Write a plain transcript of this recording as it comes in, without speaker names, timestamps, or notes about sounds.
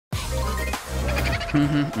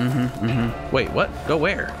Wait, what? Go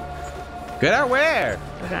where? Get out where?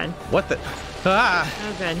 Oh god. What the? Ah!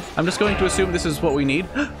 Oh god. I'm just going to assume this is what we need.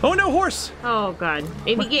 Oh no, horse! Oh god.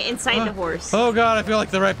 Maybe get inside the horse. Oh god, I feel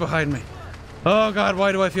like they're right behind me. Oh god,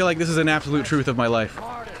 why do I feel like this is an absolute truth of my life?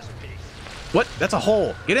 What? That's a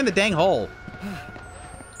hole. Get in the dang hole.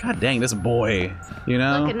 God dang, this boy. You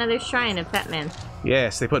know? Look, another shrine of Fat Man.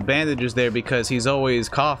 Yes, they put bandages there because he's always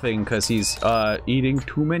coughing because he's eating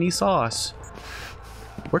too many sauce.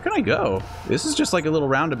 Where can I go? This is just like a little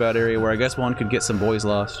roundabout area where I guess one could get some boys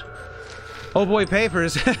lost. Oh boy,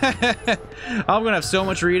 papers. I'm gonna have so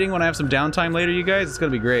much reading when I have some downtime later, you guys. It's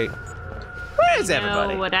gonna be great. Where is everybody?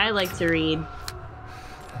 You know what I like to read?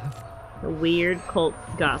 The weird cult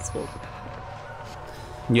gospel.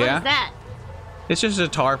 Yeah? What's that? It's just a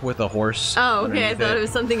tarp with a horse. Oh, okay. I thought it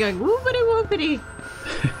was something going whoopity whoopity.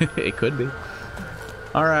 It could be.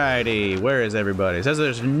 Alrighty, where is everybody? It says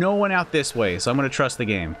there's no one out this way, so I'm gonna trust the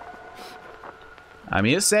game. I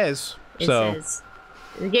mean, it says. It says.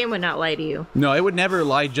 The game would not lie to you. No, it would never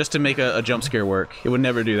lie just to make a jump scare work. It would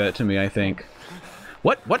never do that to me, I think.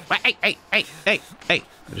 What? Hey! I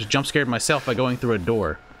just jump scared myself by going through a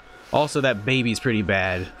door. Also, that baby's pretty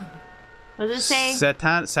bad. What does it say?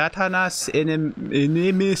 Satanas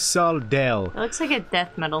inimisaldel. It looks like a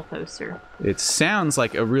death metal poster. It sounds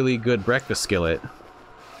like a really good breakfast skillet.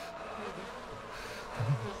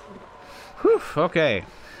 Whew, okay.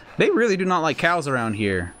 They really do not like cows around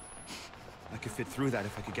here. I could fit through that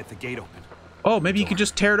if I could get the gate open. Oh, maybe you could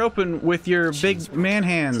just tear it open with your big man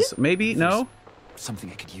hands. Maybe? No? Something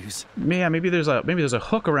I could use. Yeah, maybe there's a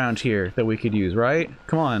hook around here that we could use, right?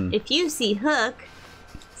 Come on. If you see hook,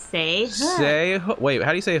 say hook. Say hook. Wait, how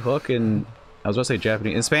do you say hook in... I was about to say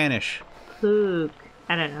Japanese. In Spanish. Hook.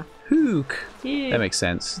 I don't know. Hook. That makes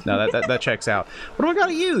sense. No, that checks out. What do I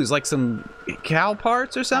gotta use? Like some cow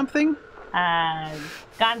parts or something?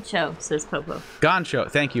 Gancho, says Popo. Gancho.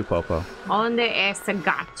 Thank you, Popo. Donde está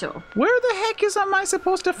Gancho? Where the heck am I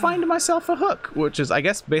supposed to find myself a hook? Which is, I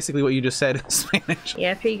guess, basically what you just said in Spanish.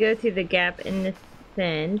 Yeah, after you go through the gap in the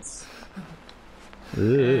fence,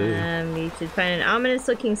 you should find an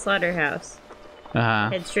ominous-looking slaughterhouse.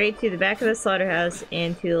 Head straight to the back of the slaughterhouse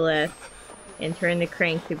and to the left, and turn the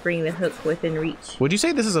crank to bring the hook within reach. Would you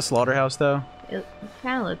say this is a slaughterhouse, though? It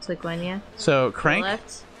kind of looks like one, yeah. So, crank?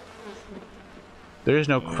 Left. There is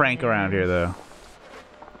no crank around here, though.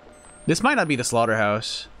 This might not be the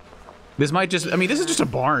slaughterhouse. This might just... I mean, this is just a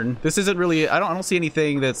barn. This isn't really... I don't see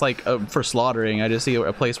anything that's, like, for slaughtering. I just see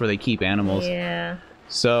a place where they keep animals. Yeah.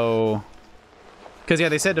 So... Because, yeah,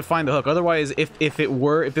 they said to find the hook. Otherwise, if this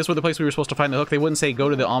were the place we were supposed to find the hook, they wouldn't say go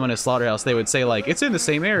to the ominous slaughterhouse. They would say, like, it's in the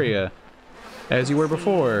same area as you were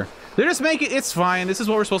before. They just make it... It's fine. This is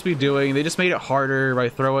what we're supposed to be doing. They just made it harder by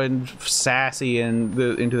throwing sassy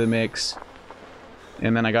into the mix.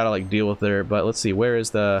 And then I gotta, like, deal with her. But let's see, where is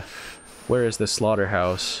the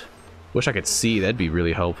slaughterhouse? Wish I could see, that'd be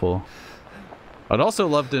really helpful. I'd also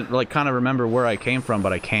love to, like, kind of remember where I came from,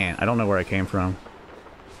 but I can't. I don't know where I came from.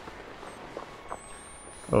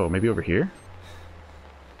 Oh, maybe over here?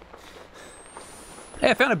 Hey,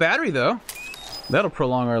 I found a battery, though. That'll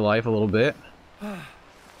prolong our life a little bit.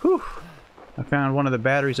 Whew. I found one of the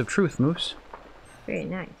batteries of truth, Moose. Very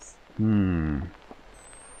nice.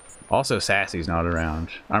 Also, Sassy's not around.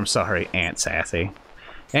 I'm sorry, Aunt Sassy.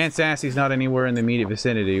 Aunt Sassy's not anywhere in the immediate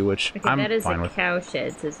vicinity, which okay, I'm that is fine a with. cow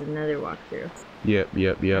shed, so it's another walkthrough. Yep.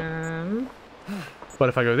 But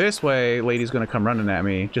if I go this way, Lady's gonna come running at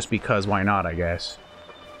me, just because why not, I guess.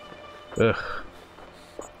 Ugh.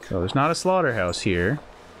 So there's not a slaughterhouse here.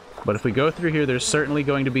 But if we go through here, there's certainly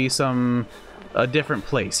going to be a different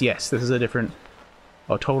place. Yes, this is a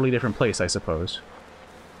totally different place, I suppose.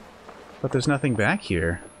 But there's nothing back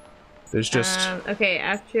here. There's just... okay,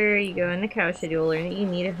 after you go in the cow shed, you'll learn that you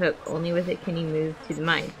need a hook. Only with it can you move to the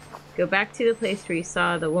mine. Go back to the place where you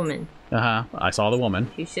saw the woman. I saw the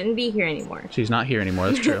woman. She shouldn't be here anymore. She's not here anymore,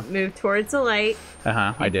 that's true. Move towards the light.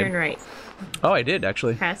 I did. Turn right. Oh, I did,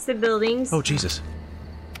 actually. Past the buildings. Oh, Jesus.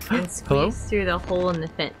 And squeeze Hello? through the hole in the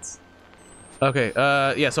fence. Okay,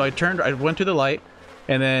 yeah, so I went to the light,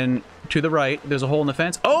 and then to the right, there's a hole in the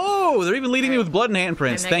fence. Oh, they're even leading me with blood and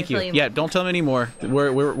handprints. Thank you. Yeah, don't tell me anymore.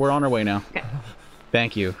 We're on our way now. Okay.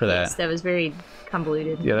 Thank you for that. Yes, that was very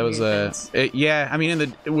convoluted. Yeah, that was yeah. I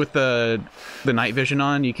mean, with the night vision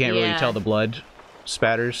on, you can't really tell the blood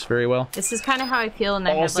spatters very well. This is kind of how I feel, and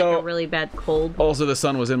I have like a really bad cold. Also, the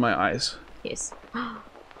sun was in my eyes. Yes.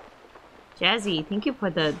 Jazzy, thank you for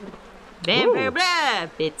the vampire blah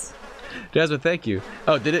bits. Jasmine, thank you.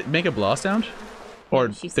 Oh, did it make a blah sound?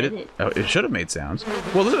 Or she did said it? Oh, it should have made sounds.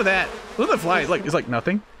 Well, look at that. Look at the flies. It's like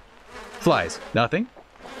nothing. Flies. Nothing.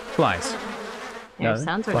 Flies. Yeah, our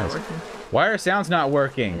sounds are not working. Why are sounds not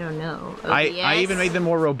working? I don't know. I even made them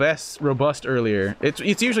more robust earlier.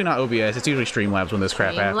 It's usually not OBS. It's usually Streamlabs when this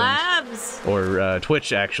crap happens. Or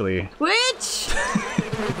Twitch, actually. Twitch.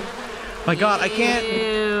 My God, I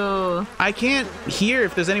can't hear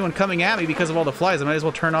if there's anyone coming at me because of all the flies. I might as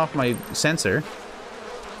well turn off my sensor.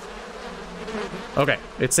 Okay,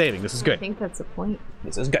 it's saving. This is good. I think that's the point.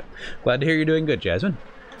 This is good. Glad to hear you're doing good, Jasmine.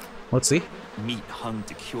 Let's see. Meat hung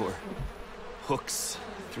to cure. Hooks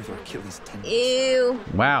through their Achilles tendons. Ew.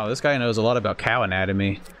 Wow, this guy knows a lot about cow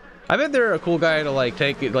anatomy. I bet they're a cool guy to like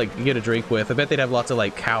take it, like get a drink with. I bet they'd have lots of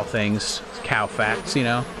like cow things, cow facts, you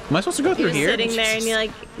know. Am I supposed to go through here? You're sitting there and you're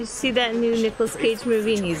like, you see that new Nicolas Cage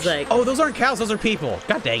movie, and he's like, oh, those aren't cows, those are people.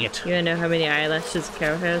 God dang it. You wanna know how many eyelashes a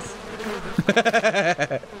cow has?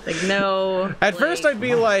 Like, no. At first I'd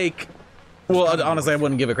be like, well, honestly, I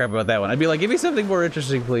wouldn't give a crap about that one. I'd be like, give me something more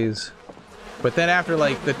interesting, please. But then after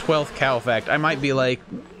like the 12th cow fact, I might be like,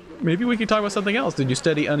 maybe we could talk about something else. Did you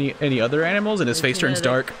study any other animals? And his face turns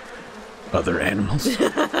dark. Other animals.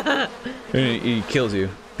 And he kills you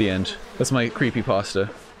at the end. That's my creepypasta.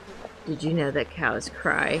 Did you know that cows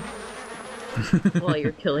cry while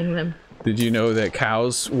you're killing them? Did you know that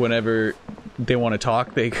cows, whenever they want to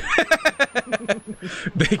talk, they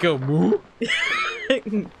they go moo?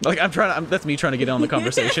 Like that's me trying to get on the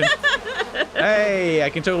conversation. Hey, I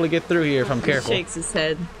can totally get through here if I'm careful. He shakes his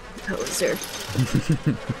head. Poser.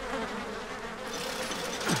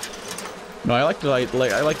 No, I like to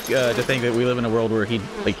to think that we live in a world where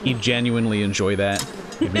he'd genuinely enjoy that.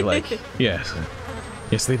 He'd be like, yes,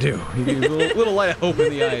 yes they do. He'd be a little light of hope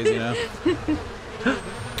in the eyes, you know.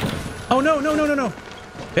 Oh no!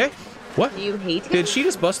 Hey, what? Do you hate him? Did she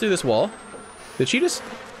just bust through this wall? Did she just?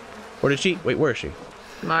 Or did she? Wait, where is she?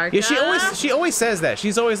 Marka? Yeah, she always says that.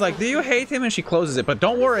 She's always like, "Do you hate him?" And she closes it. But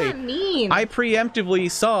don't worry. What does that mean? I preemptively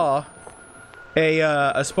saw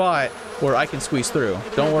a spot where I can squeeze through.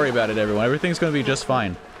 Don't worry about it, everyone. Everything's gonna be just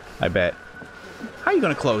fine. I bet. How are you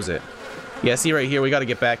gonna close it? Yeah, see right here. We got to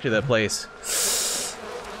get back to the place.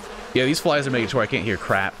 Yeah, these flies are making it to where I can't hear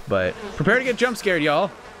crap. But prepare to get jump scared,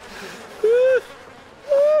 y'all.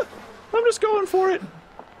 I'm just going for it.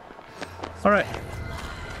 All right.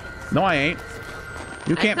 No, I ain't.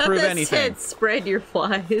 You can't prove anything. Said spread your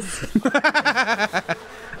flies. Like,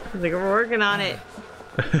 we're working on it.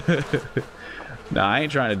 Nah, I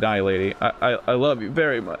ain't trying to die, lady. I love you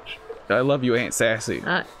very much. I love you, Aunt Sassy.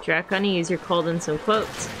 Draconi, use your cold in some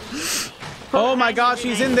quotes. Oh my God,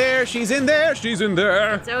 she's in there. She's in there. She's in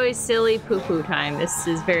there. It's always silly poo-poo time. This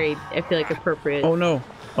is very, I feel like, appropriate. Oh no.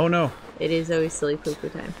 Oh no. It is always silly poo-poo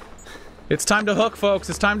time. It's time to hook, folks.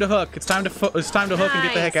 It's time to hook. It's time to hook and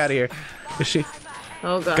get the heck out of here. Is she?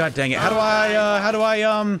 Oh God. God dang it. How do I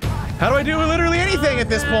do literally anything at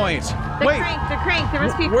this point? The crank. There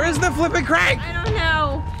must be. Where's the flipping crank? I don't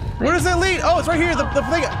know. Where does it lead? Oh, it's right here. The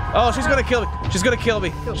thing. Oh, she's gonna kill me. She's gonna kill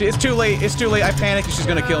me. It's too late. It's too late. I panicked and she's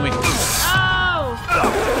gonna kill me. Oh!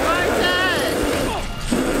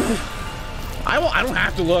 I don't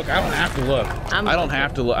have to look. I don't have to look. I don't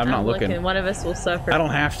have to look. I'm not looking. One of us will suffer. I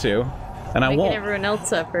don't have to. And I won't. Making everyone else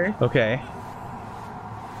suffer. Okay.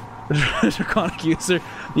 Draconic user.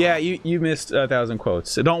 Yeah, you missed 1,000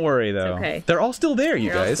 quotes. So don't worry though. It's okay. They're all still there,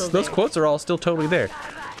 you guys. Those quotes are all still totally there.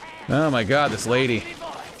 Oh my God, this lady.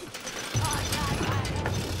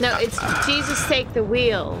 No, it's Jesus Take the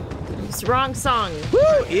Wheel. It's the wrong song. Woo!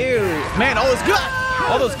 Ew! Man, all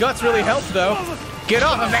those guts really helped though. Get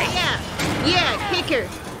off of me! Yeah, kick her.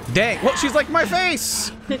 Dang! Well, she's like my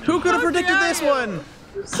face. Who could have predicted this one?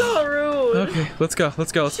 So rude. Okay, let's go. We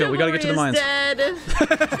gotta get to the mines. Dead.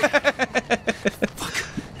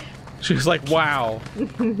 She was like, wow.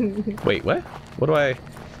 Wait, what? What do I...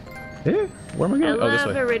 Yeah, where am I going? Oh, this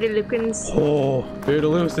way. Oh,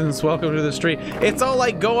 Beardaloosen's, welcome to the street. It's all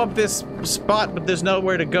like, go up this spot, but there's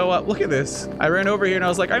nowhere to go up. Look at this. I ran over here and I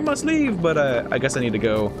was like, I must leave, but I guess I need to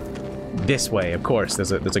go this way, of course.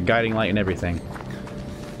 There's a guiding light and everything.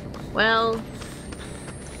 Well,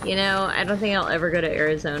 you know, I don't think I'll ever go to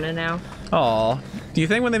Arizona now. Aw. Do you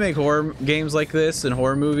think when they make horror games like this and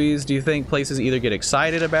horror movies, do you think places either get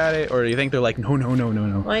excited about it, or do you think they're like, no,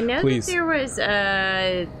 Well, I know please. That there was,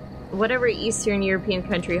 whatever Eastern European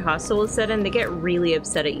country Hostel was set in, they get really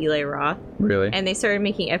upset at Eli Roth. Really? And they started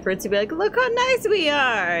making efforts to be like, look how nice we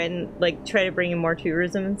are! And, like, try to bring in more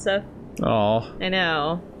tourism and stuff. Aw. I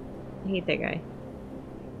know. I hate that guy.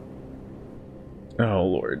 Oh,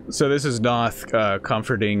 Lord. So this is Noth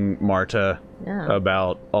comforting Marta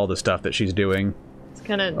about all the stuff that she's doing. It's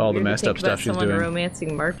kind of all the messed up stuff she's doing.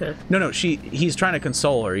 Romancing Marta. No, he's trying to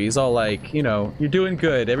console her. He's all like, you know, you're doing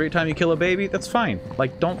good. Every time you kill a baby, that's fine.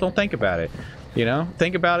 Like, don't think about it. You know?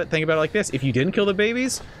 Think about it like this. If you didn't kill the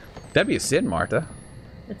babies, that'd be a sin, Martha.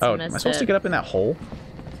 That's Oh, am I supposed to get up in that hole?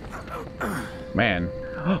 Man.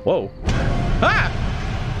 Whoa.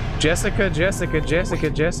 Ah! Jessica. This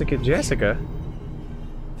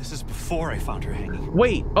is before I found her hanging.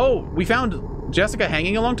 Wait. Oh, we found Jessica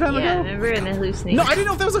hanging a long time ago? Yeah, remember in the hallucination. No, I didn't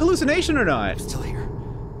know if that was a hallucination or not. I'm still here.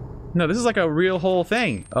 No, this is like a real whole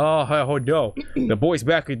thing. Oh no. The boys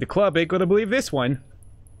back at the club ain't gonna believe this one.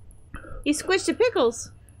 You squished the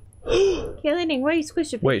pickles. Kaylin, why you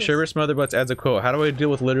squished the pickles? Wait, Sherbert Smotherbutts adds a quote. How do I deal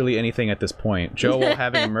with literally anything at this point? Joe while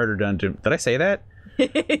having a murder done to him. Did I say that?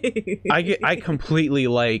 I completely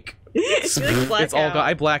like it's all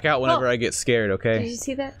I black out whenever I get scared, okay? Did you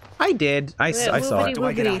see that? I did. I saw it. How do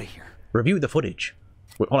I get out of here? Review the footage.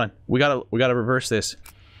 Wait, hold on. We gotta reverse this.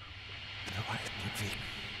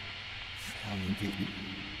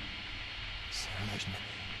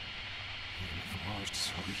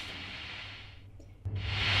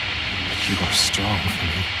 You are strong for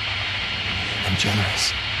me and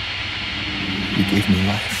generous. You gave me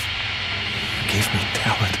life. You gave me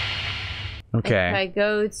talent. Okay. If I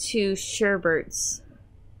go to Sherbert's,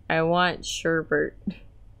 I want Sherbert.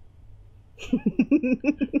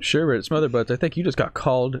 Sherbert Smotherbutts, I think you just got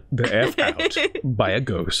called the F out by a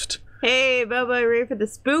ghost. Hey, Boba, ready for the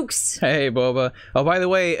spooks? Hey, Boba. Oh, by the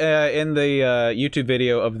way, in the YouTube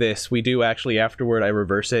video of this, we do actually afterward, I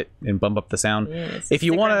reverse it and bump up the sound. Yes, if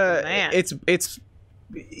you want to, it's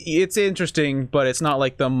interesting, but it's not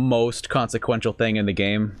like the most consequential thing in the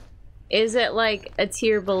game. Is it like a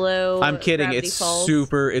tier below? I'm kidding. Gravity It's Falls?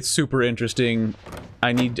 super interesting.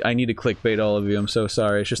 I need to clickbait all of you. I'm so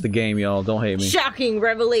sorry. It's just the game, y'all. Don't hate me. Shocking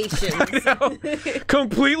revelations.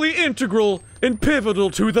 Completely integral and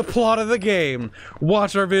pivotal to the plot of the game.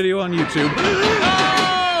 Watch our video on YouTube.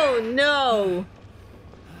 Oh no!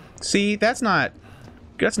 See, that's not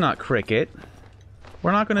cricket.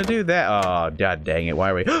 We're not gonna do that. Oh, god dang it! Why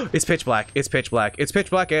are we? It's pitch black. It's pitch black. It's pitch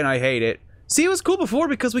black, and I hate it. See, it was cool before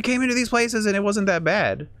because we came into these places and it wasn't that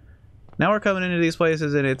bad. Now we're coming into these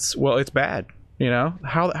places and it's bad. You know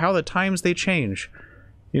how the times they change.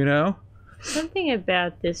 You know. Something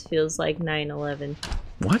about this feels like 9/11.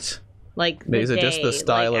 What? Like the is it day. just the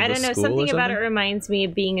style like, of the I don't know. school Something or about it something? reminds me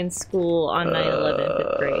of being in school on 9/11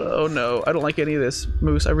 fifth grade. Oh no, I don't like any of this.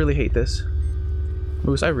 Moose, I really hate this.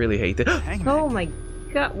 Moose, I really hate this. Oh my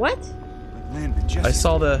god! What? I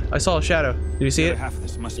saw a shadow. Did you see it? Half of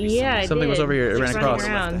this must be Yeah, I Something did. was over here. It ran Just across.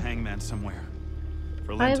 running around. the hangman somewhere.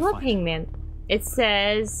 For I Lynn to love find. Hangman. It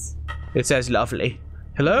says. It says lovely.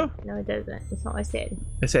 Hello? No, it doesn't. That's not what I said.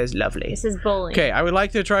 It says lovely. It says bowling. Okay, I would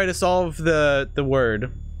like to try to solve the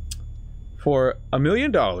word for $1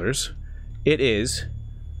 million. It is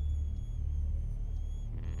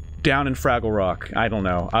down in Fraggle Rock. I don't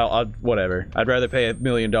know. I'll whatever. I'd rather pay $1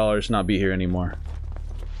 million not be here anymore.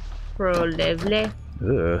 Probably. Ugh,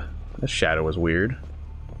 that shadow was weird.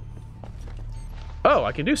 Oh,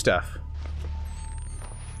 I can do stuff.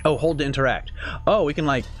 Oh, hold to interact. Oh, we can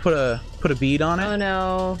like put a bead on it. Oh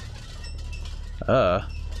no.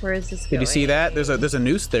 Where is this going? Did you see that? There's a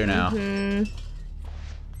noose there now.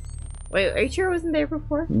 Wait, are you sure it wasn't there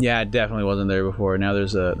before? Yeah, it definitely wasn't there before. Now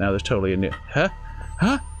there's totally a new. Huh?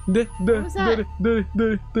 What was that?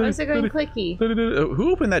 Why is it going clicky?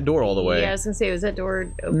 Who opened that door all the way? Yeah, I was gonna say, was that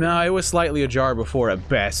door open? No, it was slightly ajar before at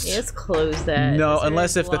best. Yeah, let's close that. No, Is there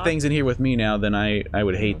unless a if the block? thing's in here with me now, then I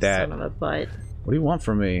would hate that. Son of a butt. What do you want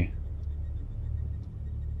from me?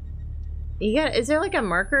 You got? Is there like a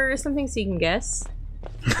marker or something so you can guess?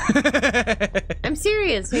 I'm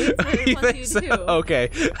serious. Maybe it's what You want think you so? to do. Okay.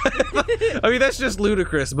 I mean, that's just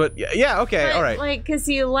ludicrous, but yeah, okay, But, all right. like, because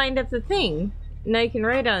you lined up the thing. Now you can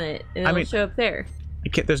write on it, and it'll show up there.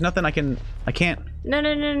 There's nothing I can't.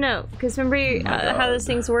 No. Because remember how those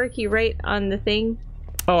things work? You write on the thing.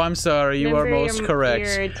 Oh, I'm sorry. You are Remember most your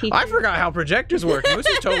correct. teacher- I forgot how projectors work. Moose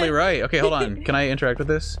is totally right. Okay, hold on. Can I interact with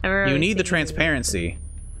this? I remember You need the seeing transparency.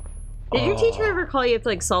 Did your teacher ever call you up to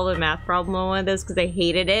like solve a math problem on one of those because they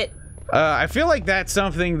hated it? I feel like that's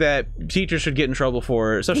something that teachers should get in trouble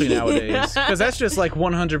for, especially nowadays. Because that's just like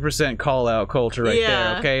 100% call-out culture right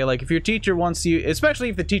there, okay? Like, if your teacher wants you, especially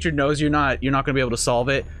if the teacher knows you're not going to be able to solve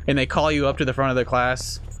it, and they call you up to the front of their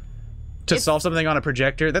class to solve something on a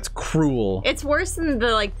projector, that's cruel. It's worse than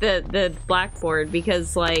the blackboard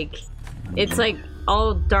because, like, it's like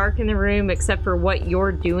all dark in the room except for what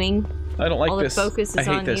you're doing. I don't like all this. All the focus is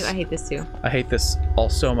on this. you. I hate this too. I hate this all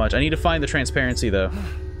so much. I need to find the transparency, though.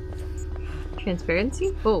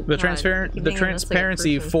 Transparency? Oh, The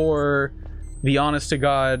transparency for the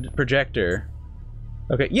honest-to-God projector.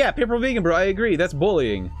 Okay, yeah, Paper Vegan, bro, I agree. That's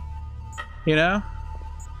bullying. You know?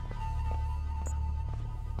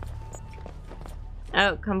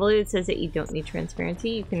 Oh, Convoluted says that you don't need transparency.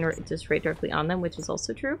 You can just write directly on them, which is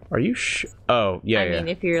also true. Are you Oh, yeah, I mean,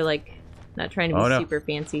 if you're, like, not trying to be super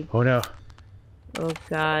fancy. Oh, no. Oh,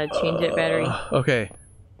 God. Change it, battery. Okay.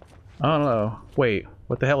 Oh, no. Wait.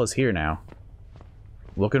 What the hell is here now?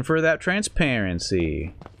 Looking for that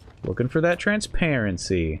transparency. Looking for that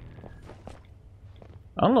transparency.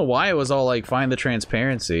 I don't know why it was all like, find the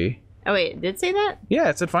transparency. Oh, wait. It did say that? Yeah,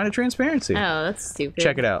 it said find a transparency. Oh, that's stupid.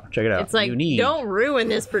 Check it out. Check it out. It's like, don't ruin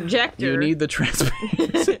this projector. You need the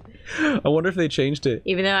transparency. I wonder if they changed it.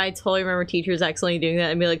 Even though I totally remember teachers accidentally doing that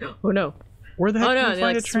and be like, oh, no. Where the heck do I find they,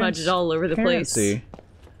 like, smudge it all over the place.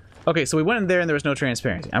 Okay, so we went in there and there was no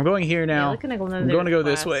transparency. I'm going here now. Yeah, I'm going to go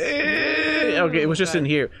this way. Okay, it was just in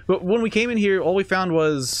here. But when we came in here, all we found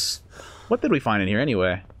was... What did we find in here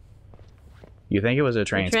anyway? You think it was a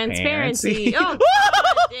transparency? Oh, God,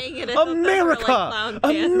 dang it. America!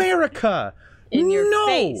 Like America! In your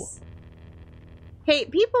face. Hey,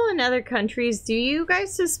 people in other countries, do you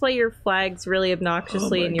guys display your flags really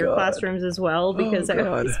obnoxiously in your classrooms as well? Because I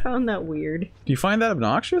always found that weird. Do you find that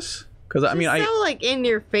obnoxious? Because I mean, so like in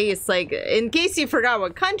your face, like in case you forgot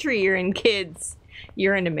what country you're in, kids,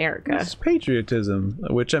 you're in America. It's patriotism,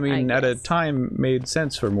 which I mean, at a time made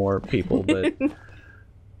sense for more people. But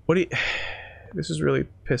what do you? This is really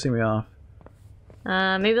pissing me off.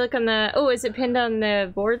 Maybe look on the... Oh, is it pinned on the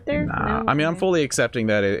board there? Nah. No? I mean, I'm fully accepting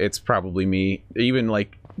that it's probably me. Even,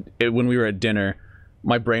 like, when we were at dinner,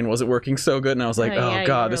 my brain wasn't working so good, and I was like, oh,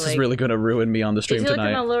 God, this is really going to ruin me on the stream tonight. Did you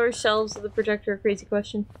look in the lower shelves of the projector? Crazy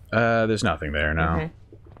question. There's nothing there, no. Okay.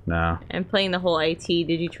 No. And playing the whole IT,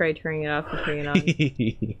 did you try turning it off and turning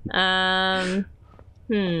it on?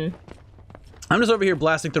 I'm just over here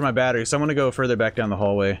blasting through my battery, so I'm going to go further back down the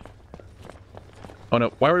hallway. Oh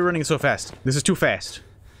no, why are we running so fast? This is too fast.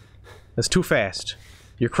 That's too fast.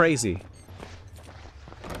 You're crazy.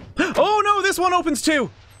 Oh no, this one opens too!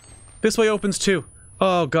 This way opens too.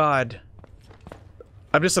 Oh God.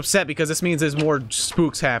 I'm just upset because this means there's more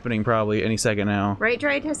spooks happening probably any second now. Right,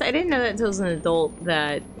 dry test? I didn't know that until I was an adult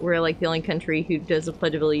that we're like the only country who does a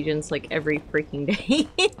Pledge of Allegiance like every freaking day.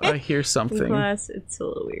 I hear something. In class, it's a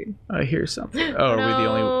little weird. I hear something. Oh,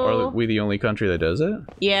 are we the only country that does it?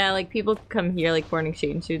 Yeah, like people come here like foreign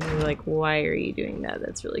exchange students and they're like, why are you doing that?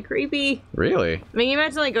 That's really creepy. Really? I mean, you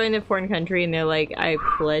imagine like going to a foreign country and they're like, I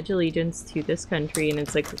pledge allegiance to this country, and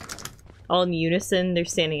it's like all in unison, they're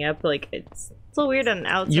standing up, like it's so weird on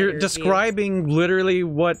outside. You're describing literally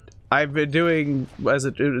what I've been doing as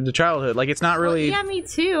the childhood. Like, it's not really... Well, yeah, me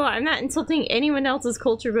too. I'm not insulting anyone else's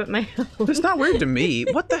culture but my own. It's not weird to me.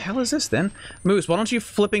 What the hell is this, then? Moose, why don't you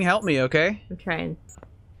flipping help me, okay? I'm trying.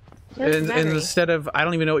 And instead of... I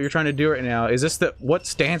don't even know what you're trying to do right now. Is this the...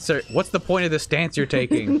 What's the point of the stance you're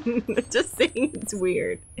taking? Just saying it's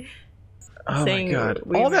weird. Oh my God.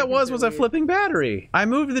 All that was a flipping battery. I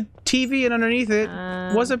moved the TV and underneath it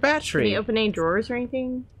was a battery. Can you open any drawers or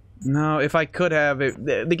anything? No, if I could have it.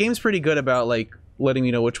 The game's pretty good about like letting me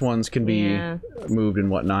know which ones can be moved and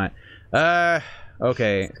whatnot.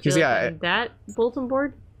 Okay. Cause yeah. That bulletin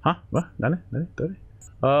board? Huh? What? There's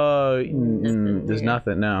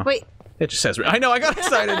nothing. No. Wait. It just says. I know. I got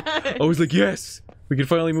excited. I was like, yes, we can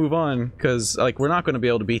finally move on because like we're not going to be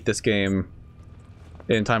able to beat this game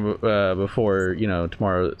in time before, you know,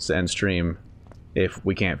 tomorrow's end stream if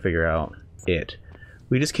we can't figure out it.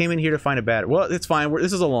 We just came in here to find a bat. Well, it's fine.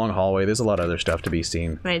 This is a long hallway. There's a lot of other stuff to be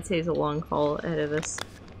seen. I'd say it's a long haul ahead of us.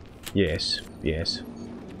 Yes, yes.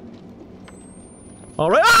 All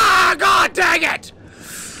right. Ah, God dang it!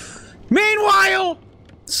 Meanwhile,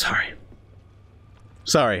 sorry.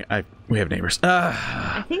 We have neighbors.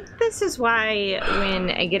 I think this is why when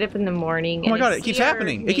I get up in the morning. Oh my God! It keeps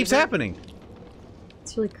happening. It keeps happening.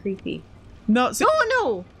 It's really creepy. No, see,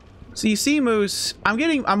 no. So you see, Moose,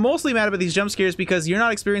 I'm mostly mad about these jump scares because you're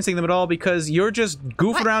not experiencing them at all because you're just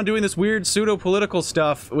goofing around doing this weird pseudo-political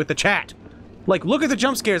stuff with the chat. Like, look at the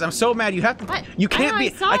jump scares. I'm so mad. You have to. What? You can't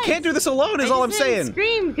be. I can't do this alone. Is all I'm saying. I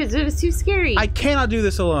scream because it was too scary. I cannot do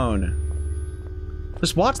this alone.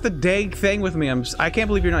 Just watch the dang thing with me. I can't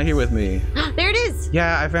believe you're not here with me. There it is.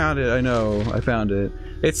 Yeah, I found it. I know. I found it.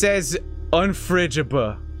 It says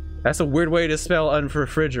unfrigible. That's a weird way to spell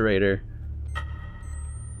unrefrigerator.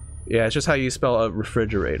 Yeah, it's just how you spell a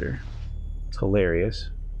refrigerator. It's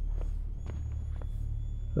hilarious.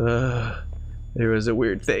 There was a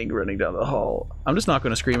weird thing running down the hall. I'm just not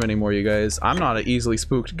going to scream anymore, you guys. I'm not an easily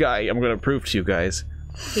spooked guy. I'm going to prove to you guys.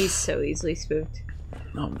 He's so easily spooked.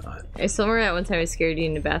 No, I'm not. I still remember that one time I scared you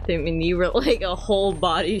in the bathroom and you were like a whole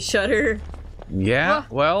body shudder. Yeah,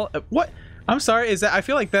 well, what? I'm sorry, I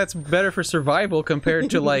feel like that's better for survival compared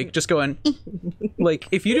to like just going like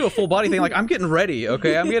if you do a full body thing, like I'm getting ready,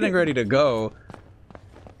 okay? I'm getting ready to go.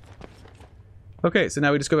 Okay, so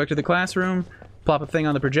now we just go back to the classroom, plop a thing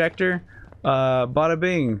on the projector, bada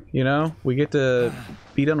bing, you know? We get to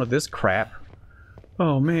be done with this crap.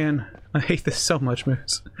 Oh man, I hate this so much,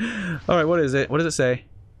 Moose. Alright, what is it? What does it say?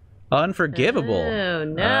 Unforgivable. Oh,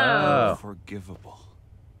 no. Oh. Unforgivable.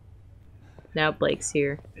 Now Blake's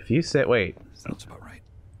here. If you say, wait. Sounds about right.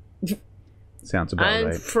 Sounds about right.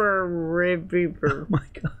 Unforgivable. Oh my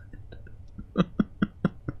god.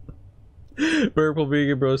 Purple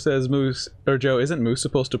Vegan Bro says Moose, or Joe, isn't Moose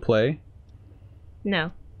supposed to play?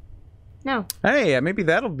 No. No. Hey, maybe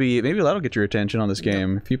that'll get your attention on this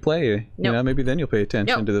game. If you play, you know, maybe then you'll pay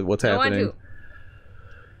attention to what's happening.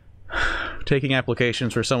 Taking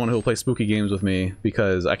applications for someone who will play spooky games with me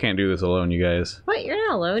because I can't do this alone, you guys. What? You're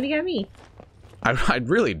not alone. You got me. I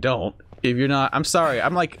really don't. If you're not, I'm sorry.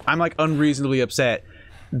 I'm like unreasonably upset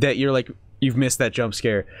that you've missed that jump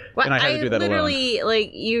scare, and I had to do that alone.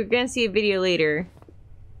 Like, you're gonna see a video later.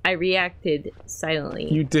 I reacted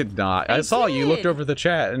silently. You did not. I saw you looked over the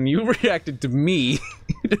chat and you reacted to me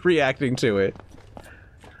reacting to it.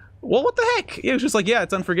 Well, what the heck? It was just like, yeah,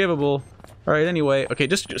 it's unforgivable. All right, anyway. Okay,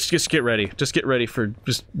 just get ready. Just get ready for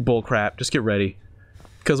just bull crap. Just get ready.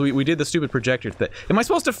 Because we did the stupid projector thing. Am I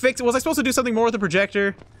supposed to fix it? Was I supposed to do something more with the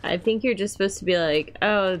projector? I think you're just supposed to be like,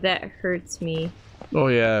 oh, that hurts me. Oh,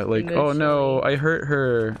 yeah. Like, oh, no, I hurt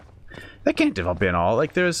her. That can't have been all.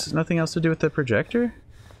 Like, there's nothing else to do with the projector?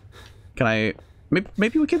 Can I...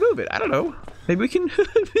 Maybe we can move it. I don't know. Maybe we can...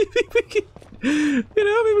 maybe we can... You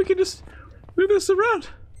know, maybe we can just move this around.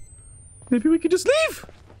 Maybe we can just leave.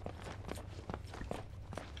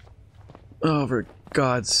 Oh, for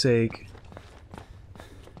God's sake.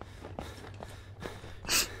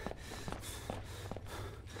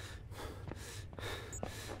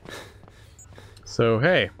 So,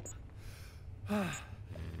 hey.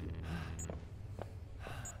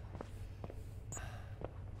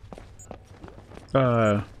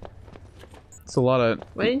 It's a lot of...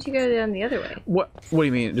 Why didn't you go down the other way? What do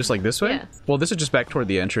you mean? Just like this way? Yeah. Well, this is just back toward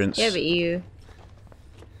the entrance. Yeah, but you...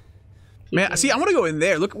 Man, see, I want to go in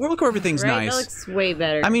there. Look where everything's right? nice. That looks way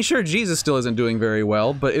better. I mean, sure, Jesus still isn't doing very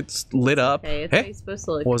well, but it's lit up. Okay, it's how you're supposed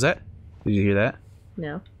to look. What was that? Did you hear that?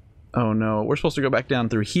 No. Oh, no. We're supposed to go back down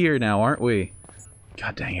through here now, aren't we?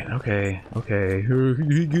 God dang it. Okay. Okay.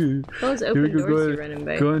 Those open doors you're running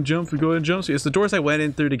by. Go and jump. It's the doors I went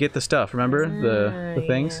in through to get the stuff, remember? The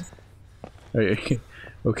things? Yeah.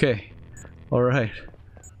 Okay. Alright.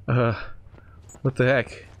 What the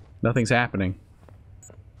heck? Nothing's happening.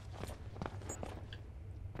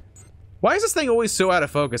 Why is this thing always so out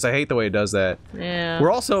of focus? I hate the way it does that. Yeah.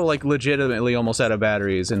 We're also, like, legitimately almost out of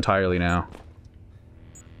batteries entirely now.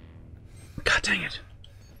 God dang it.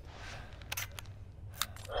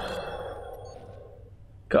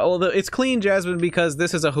 Although it's clean, Jasmine, because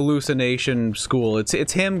this is a hallucination school.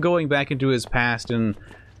 It's him going back into his past and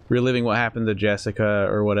reliving what happened to Jessica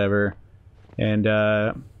or whatever. And,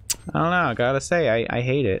 I don't know, I gotta say, I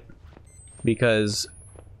hate it. Because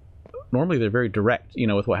normally they're very direct, you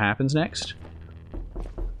know, with what happens next.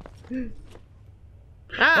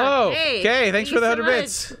 Oh, hey, okay, thanks for the 100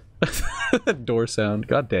 bits. Door sound,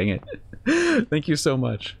 god dang it. Thank you so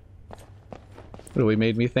much. Really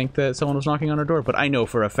made me think that someone was knocking on our door, but I know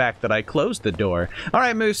for a fact that I closed the door. All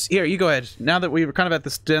right, Moose, here, you go ahead. Now that we were kind of at the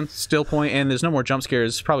still point and there's no more jump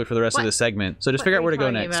scares probably for the rest of this segment, so just figure out where to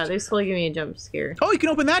go next. They're still giving me a jump scare. Oh, you can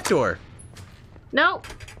open that door. Nope.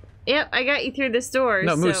 Yep, I got you through this door.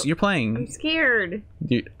 No, Moose, you're playing. I'm scared.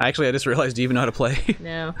 Actually, I just realized you even know how to play.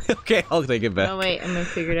 No. Okay, I'll take it back. Oh, wait, I'm gonna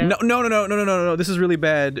figure it out. No. This is really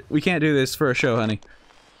bad. We can't do this for a show, honey.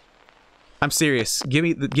 I'm serious. Give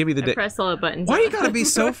me the press all the buttons. Why do you gotta be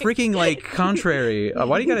so freaking, like, contrary?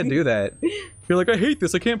 Why do you gotta do that? You're like, I hate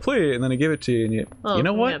this, I can't play it, and then I give it to you, and you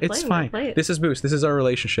know what? It's fine. This is Moose. This is our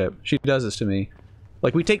relationship. She does this to me.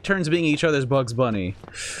 Like, we take turns being each other's Bugs Bunny.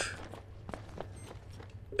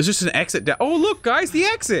 It's just an exit down. Oh, look, guys, the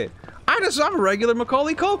exit! I'm a regular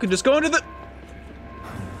Macaulay Culkin, just going to the...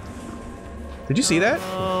 Did you see that?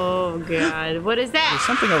 Oh, God. What is that? There's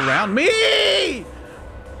something around me!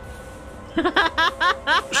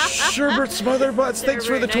 Sherbert Mother Butts, thanks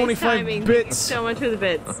for the 25 bits. Thank you so much for the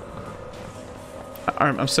bits.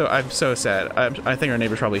 I'm so sad. I think our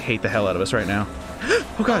neighbors probably hate the hell out of us right now.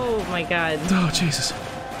 Oh god. Oh my god. Oh Jesus.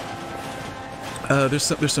 There's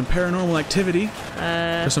some paranormal activity.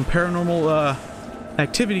 There's some paranormal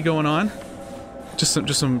activity going on. Just some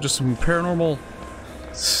paranormal.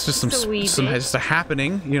 Just a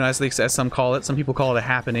happening. You know, as some call it. Some people call it a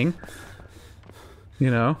happening. You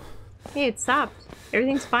know. Hey, it stopped.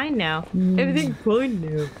 Everything's fine now. Everything's fine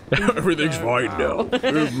now. Everything's fine now.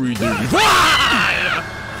 Everything's fine!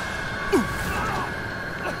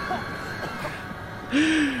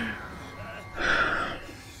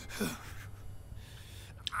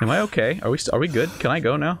 Am I okay? Are we good? Can I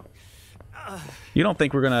go now? You don't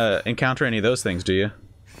think we're gonna encounter any of those things, do you?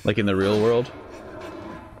 Like in the real world?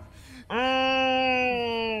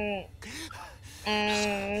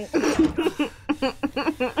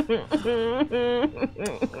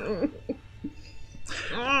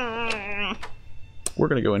 We're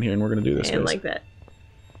gonna go in here and we're gonna do this. I didn't like that.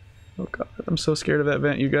 Oh god, I'm so scared of that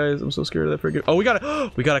vent, you guys. I'm so scared of that freaking. Oh, we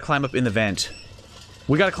gotta climb up in the vent.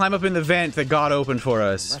 We gotta climb up in the vent that God opened for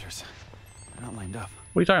us. Letters. They're not lined up.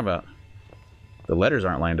 What are you talking about? The letters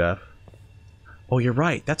aren't lined up. Oh, you're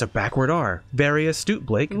right. That's a backward R. Very astute,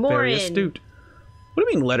 Blake. Very astute. What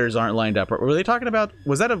do you mean letters aren't lined up? Were they talking about?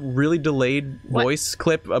 Was that a really delayed voice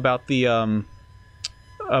clip about the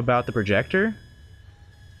projector?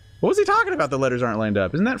 What was he talking about? The letters aren't lined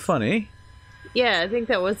up. Isn't that funny? Yeah, I think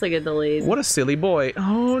that was like a delayed. What a silly boy.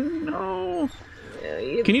 Oh no.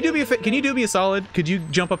 Can you do me a can you do me a solid? Could you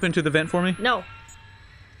jump up into the vent for me? No.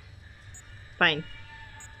 Fine.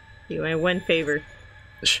 You my one favor.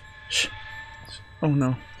 Shh. Shh. Oh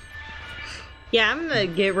no. Yeah, I'm gonna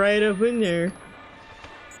get right up in there.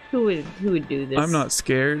 Who would do this? I'm not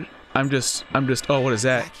scared. I'm just oh, what is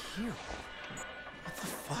that? What the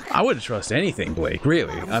fuck? I wouldn't trust anything, Blake,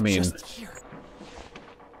 really. I mean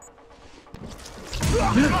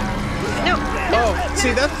No. Oh,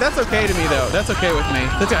 see that's okay to me though. That's okay with me.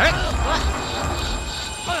 That's alright.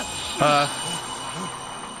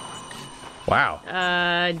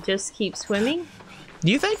 Wow. Just keep swimming?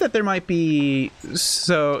 Do you think that there might be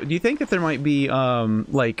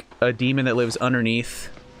like a demon that lives underneath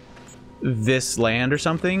this land or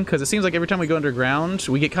something? Because it seems like every time we go underground,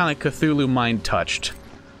 we get kind of Cthulhu mind touched.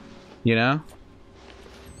 You know?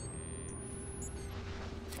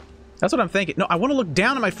 That's what I'm thinking. No, I want to look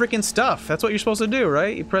down at my freaking stuff. That's what you're supposed to do,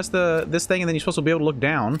 right? You press this thing and then you're supposed to be able to look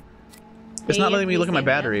down. It's not letting me look at my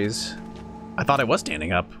batteries. I thought I was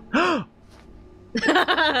standing up. We're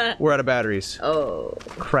out of batteries. Oh.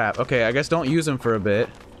 Crap. Okay, I guess don't use them for a bit.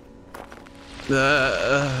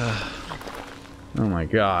 Oh my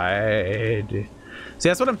god. See,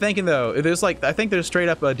 that's what I'm thinking though. There's like, I think there's straight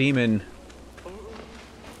up a demon.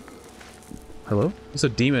 Hello? There's a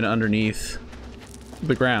demon underneath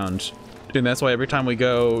the ground. And that's why every time we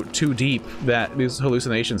go too deep, that these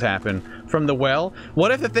hallucinations happen. From the well?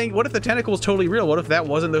 What if the tentacle was totally real? What if that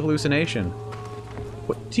wasn't the hallucination?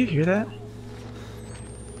 What, do you hear that?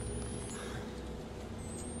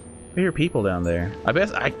 I hear people down there. I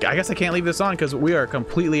guess I can't leave this on because we are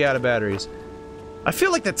completely out of batteries. I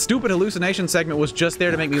feel like that stupid hallucination segment was just there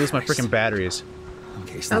to make me lose my freaking batteries.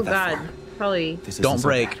 Okay, it's Oh not that god. far. Probably. Don't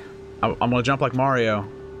break. I'm gonna jump like Mario.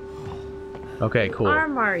 Okay, cool. Our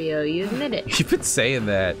Mario, you admit it. You've been saying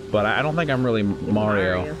that, but I don't think I'm really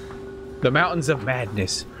Mario. The Mountains of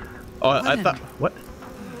Madness. Oh, I thought what?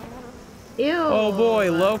 Ew. Oh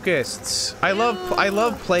boy, locusts. I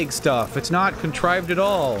love plague stuff. It's not contrived at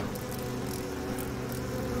all.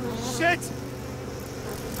 Shit!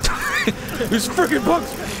 There's freaking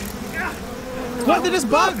bugs. What? They're just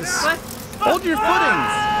bugs. What? Hold your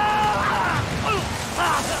footings.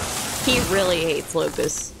 He really hates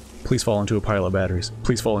locusts. Please fall into a pile of batteries.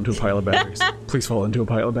 Please fall into a pile of batteries. Please fall into a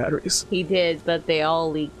pile of batteries. He did, but they all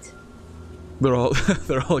leaked. They're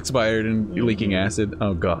all expired and leaking acid.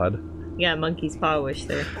 Oh god. Yeah, monkey's paw wish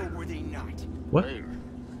there. Or were they not? What? Later,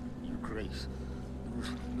 you Grace.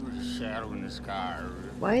 There was a shadow in the sky.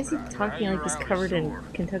 Why is he talking like he's covered in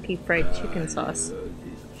Kentucky Fried Chicken sauce?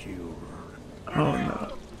 Oh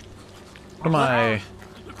no. What am I?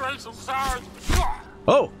 Grace, I'm sorry.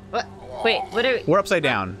 Oh! What? Wait, what are we? We're upside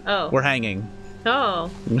down. Oh. We're hanging.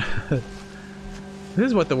 Oh, This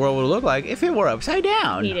is what the world would look like if it were upside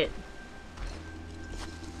down. eat it.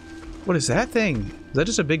 What is that thing? Is that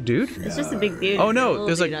just a big dude? It's just a big dude. Oh with no, little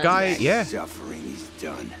there's a dude on guy, it. yeah. Suffering is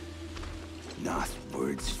done. Not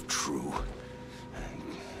words true.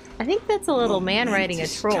 I think that's a little man riding a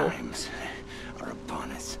Momentous troll. times are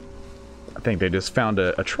upon us. I think they just found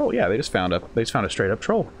a troll. Yeah, they just found a straight up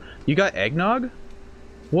troll. You got eggnog?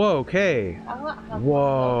 Whoa, okay.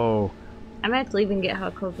 Whoa. I'm gonna have to leave and get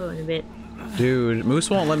hot cocoa in a bit. Dude, Moose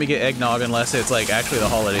won't let me get eggnog unless it's like actually the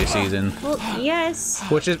holiday season. Well, yes.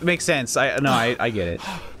 Which makes sense. I get it.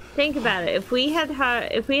 Think about it. If we had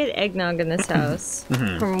eggnog in this house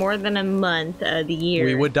for more than a month of the year,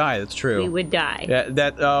 We would die, that's true. we would die.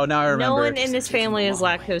 Yeah, oh, now I remember. No one in this family is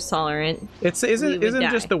lactose tolerant. Isn't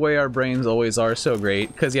die. just the way our brains always are so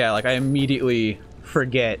great? Because yeah, like I immediately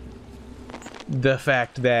forget the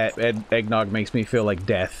fact that eggnog makes me feel like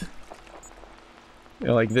death. You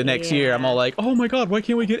know, like the next year, I'm all like, oh my god, why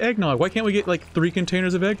can't we get eggnog? Why can't we get like 3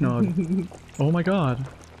 containers of eggnog? Oh my god.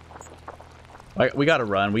 We gotta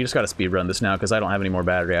run. We just gotta speed run this now because I don't have any more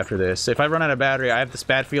battery after this. If I run out of battery, I have this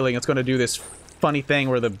bad feeling it's gonna do this funny thing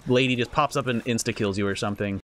where the lady just pops up and insta-kills you or something.